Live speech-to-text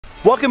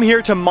Welcome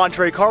here to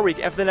Monterey Car Week,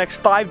 and for the next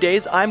 5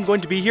 days I'm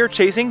going to be here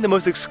chasing the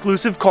most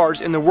exclusive cars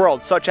in the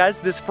world, such as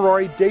this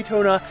Ferrari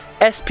Daytona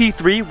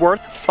SP3 worth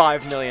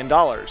 $5 million.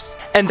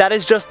 And that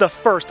is just the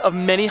first of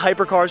many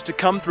hypercars to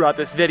come throughout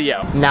this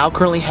video. Now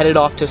currently headed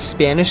off to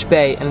Spanish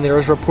Bay, and there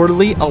is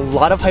reportedly a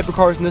lot of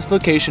hypercars in this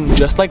location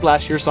just like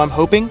last year, so I'm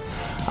hoping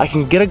I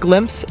can get a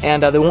glimpse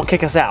and they won't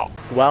kick us out.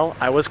 Well,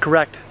 I was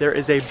correct. There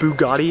is a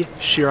Bugatti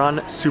Chiron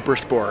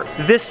Supersport.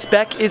 This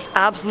spec is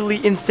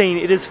absolutely insane.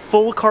 It is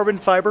full carbon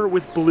fiber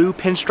with blue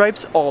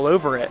pinstripes all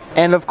over it.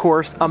 And of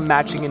course, a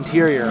matching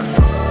interior.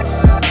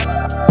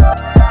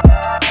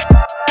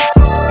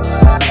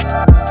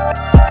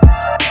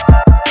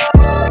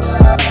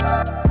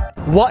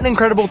 What an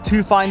incredible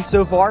two finds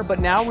so far, but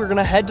now we're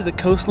gonna head to the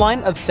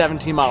coastline of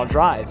 17 Mile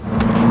Drive.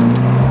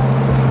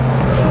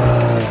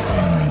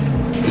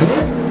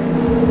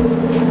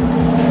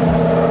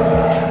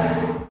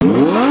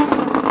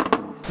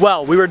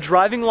 Well, we were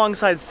driving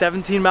alongside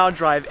 17 Mile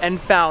Drive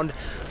and found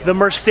the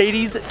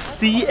Mercedes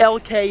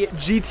CLK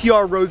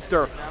GTR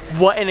Roadster.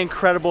 What an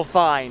incredible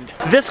find.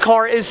 This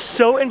car is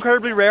so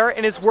incredibly rare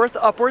and is worth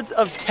upwards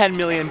of $10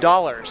 million. A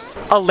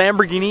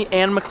Lamborghini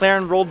and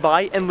McLaren rolled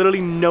by and literally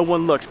no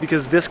one looked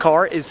because this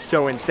car is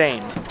so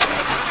insane.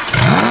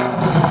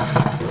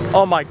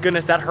 Oh my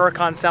goodness, that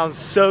Huracan sounds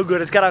so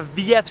good. It's got a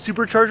VF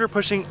supercharger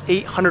pushing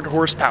 800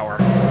 horsepower.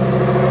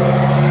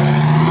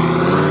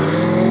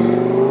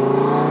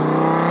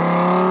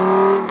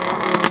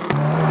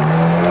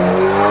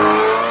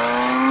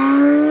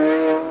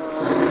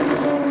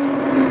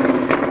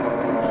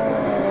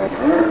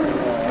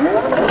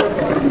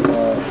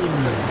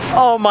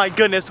 Oh my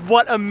goodness,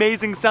 what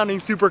amazing sounding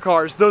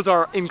supercars. Those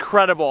are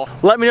incredible.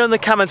 Let me know in the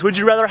comments, would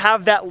you rather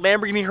have that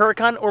Lamborghini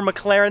Huracan or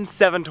McLaren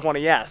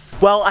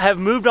 720S? Well, I have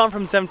moved on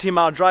from 17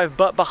 Mile Drive,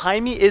 but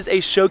behind me is a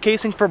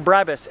showcasing for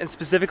Brabus, and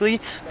specifically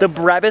the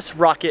Brabus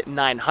Rocket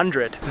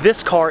 900.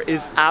 This car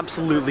is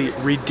absolutely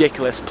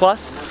ridiculous.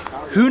 Plus,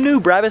 who knew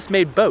Brabus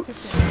made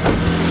boats?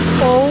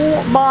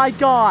 Oh my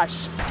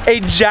gosh! A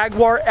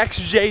Jaguar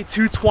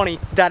XJ220.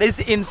 That is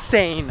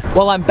insane.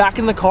 Well, I'm back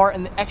in the car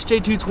and the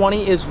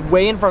XJ220 is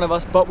way in front of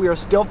us, but we are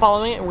still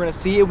following it and we're gonna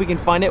see if we can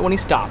find it when he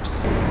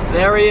stops.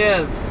 There he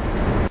is.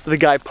 The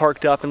guy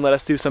parked up and let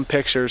us do some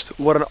pictures.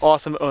 What an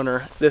awesome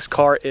owner. This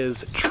car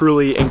is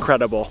truly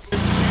incredible.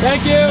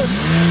 Thank you.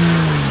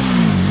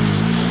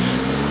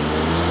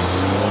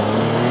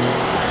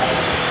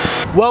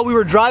 Well, we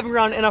were driving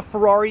around in a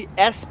Ferrari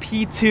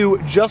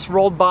SP2 just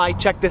rolled by.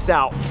 Check this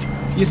out.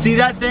 You see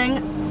that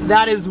thing?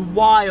 That is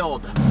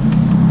wild.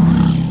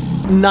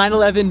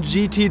 911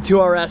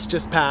 GT2 RS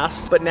just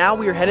passed, but now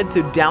we are headed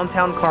to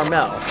downtown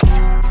Carmel.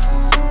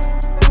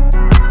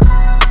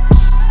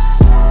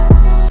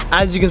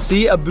 As you can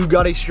see, a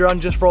Bugatti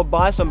Chiron just rolled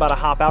by, so I'm about to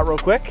hop out real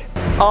quick.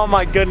 Oh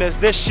my goodness,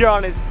 this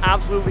Chiron is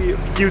absolutely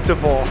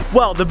beautiful.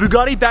 Well, the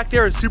Bugatti back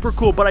there is super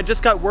cool, but I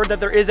just got word that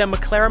there is a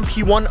McLaren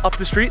P1 up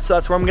the street, so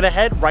that's where I'm gonna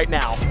head right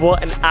now.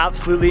 What an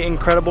absolutely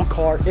incredible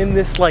car in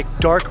this like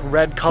dark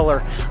red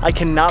color. I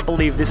cannot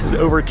believe this is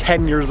over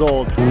 10 years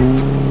old.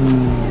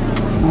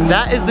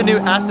 That is the new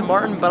Aston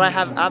Martin, but I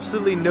have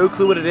absolutely no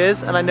clue what it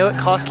is, and I know it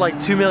costs like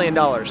 $2 million.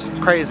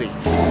 Crazy.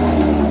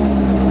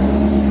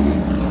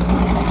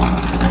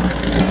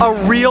 A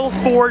real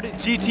Ford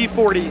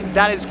GT40,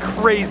 that is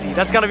crazy.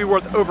 That's gotta be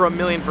worth over $1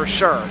 million for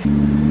sure.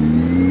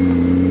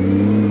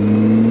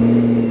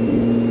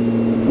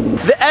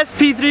 The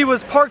SP3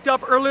 was parked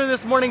up earlier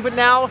this morning, but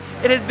now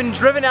it has been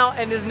driven out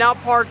and is now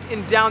parked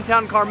in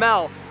downtown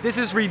Carmel. This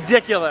is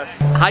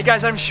ridiculous. Hi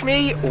guys, I'm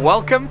Shmee.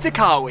 Welcome to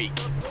Car Week.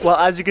 Well,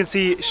 as you can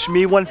see,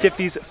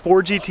 SHMEE150's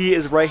Ford GT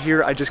is right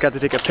here. I just got to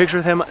take a picture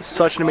with him.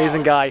 Such an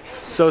amazing guy.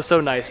 So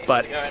nice,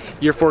 but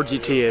your Ford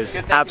GT is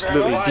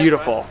absolutely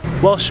beautiful.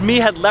 Well, Shmee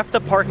had left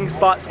the parking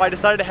spot, so I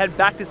decided to head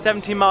back to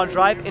 17 Mile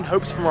Drive in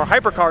hopes for more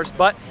hypercars,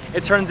 but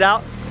it turns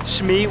out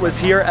Shmee was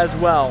here as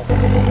well.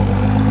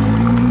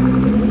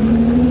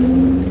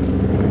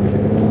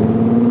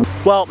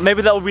 Well,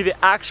 maybe that will be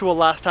the actual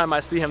last time I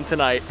see him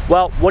tonight.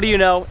 Well, what do you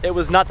know? It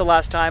was not the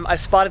last time. I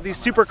spotted these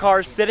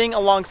supercars sitting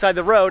alongside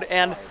the road,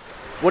 and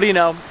what do you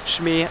know?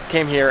 Shmee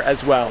came here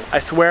as well. I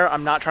swear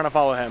I'm not trying to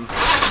follow him.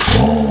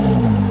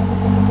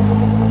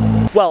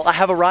 Well, I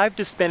have arrived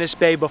to Spanish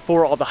Bay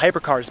before all the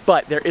hypercars,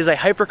 but there is a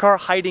hypercar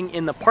hiding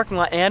in the parking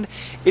lot, and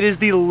it is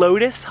the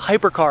Lotus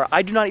hypercar.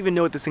 I do not even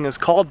know what this thing is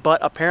called, but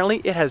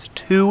apparently it has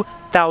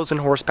 2,000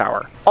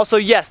 horsepower. Also,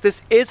 yes,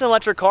 this is an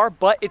electric car,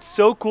 but it's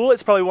so cool,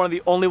 it's probably one of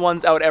the only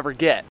ones I would ever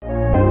get.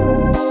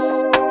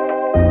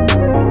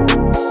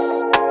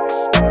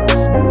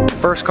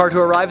 First car to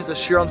arrive is a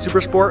Chiron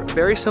Supersport,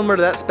 very similar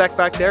to that spec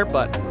back there,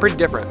 but pretty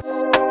different.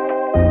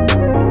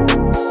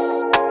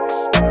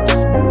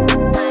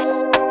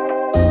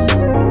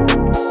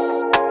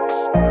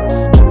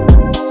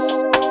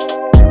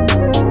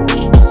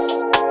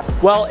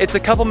 Well, it's a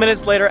couple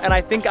minutes later and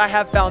I think I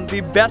have found the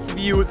best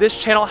view this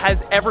channel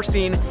has ever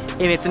seen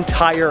in its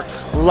entire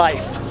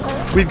life.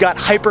 We've got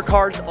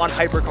hypercars on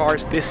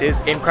hypercars. This is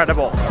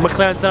incredible.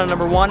 McLaren Senna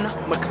number 1,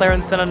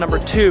 McLaren Senna number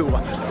 2,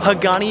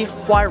 Pagani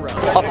Huayra,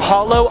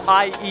 Apollo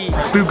IE,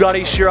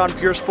 Bugatti Chiron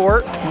Pure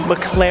Sport,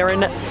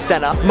 McLaren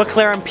Senna,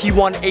 McLaren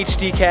P1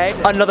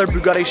 HDK, another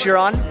Bugatti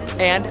Chiron,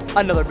 and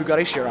another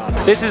Bugatti Chiron.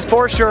 This is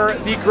for sure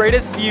the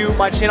greatest view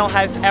my channel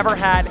has ever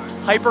had.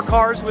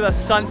 Hypercars with a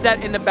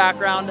sunset in the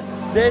background.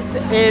 This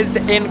is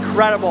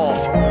incredible.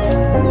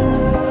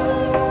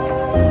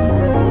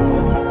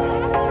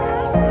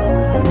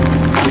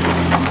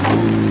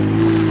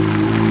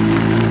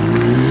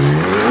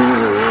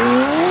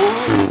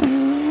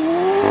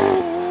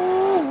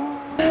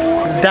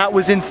 That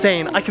was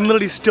insane. I can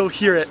literally still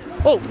hear it.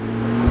 Oh!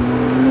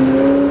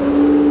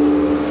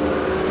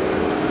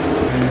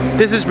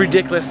 This is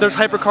ridiculous. There's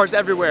hypercars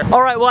everywhere.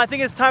 All right, well, I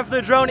think it's time for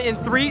the drone in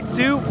 3,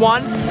 2,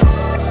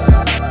 1.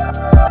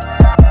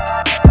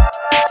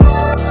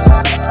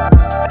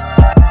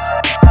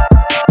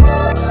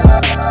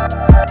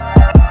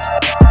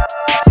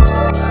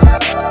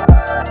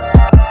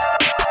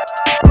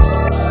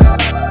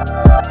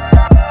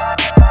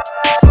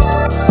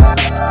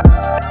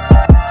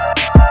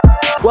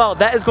 Well,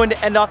 that is going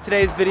to end off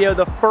today's video,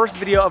 the first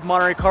video of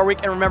Monterey Car Week.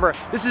 And remember,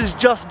 this is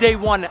just day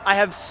 1. I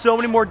have so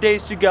many more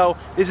days to go.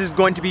 This is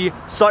going to be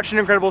such an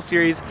incredible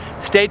series.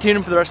 Stay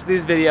tuned for the rest of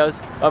these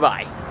videos.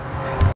 Bye-bye.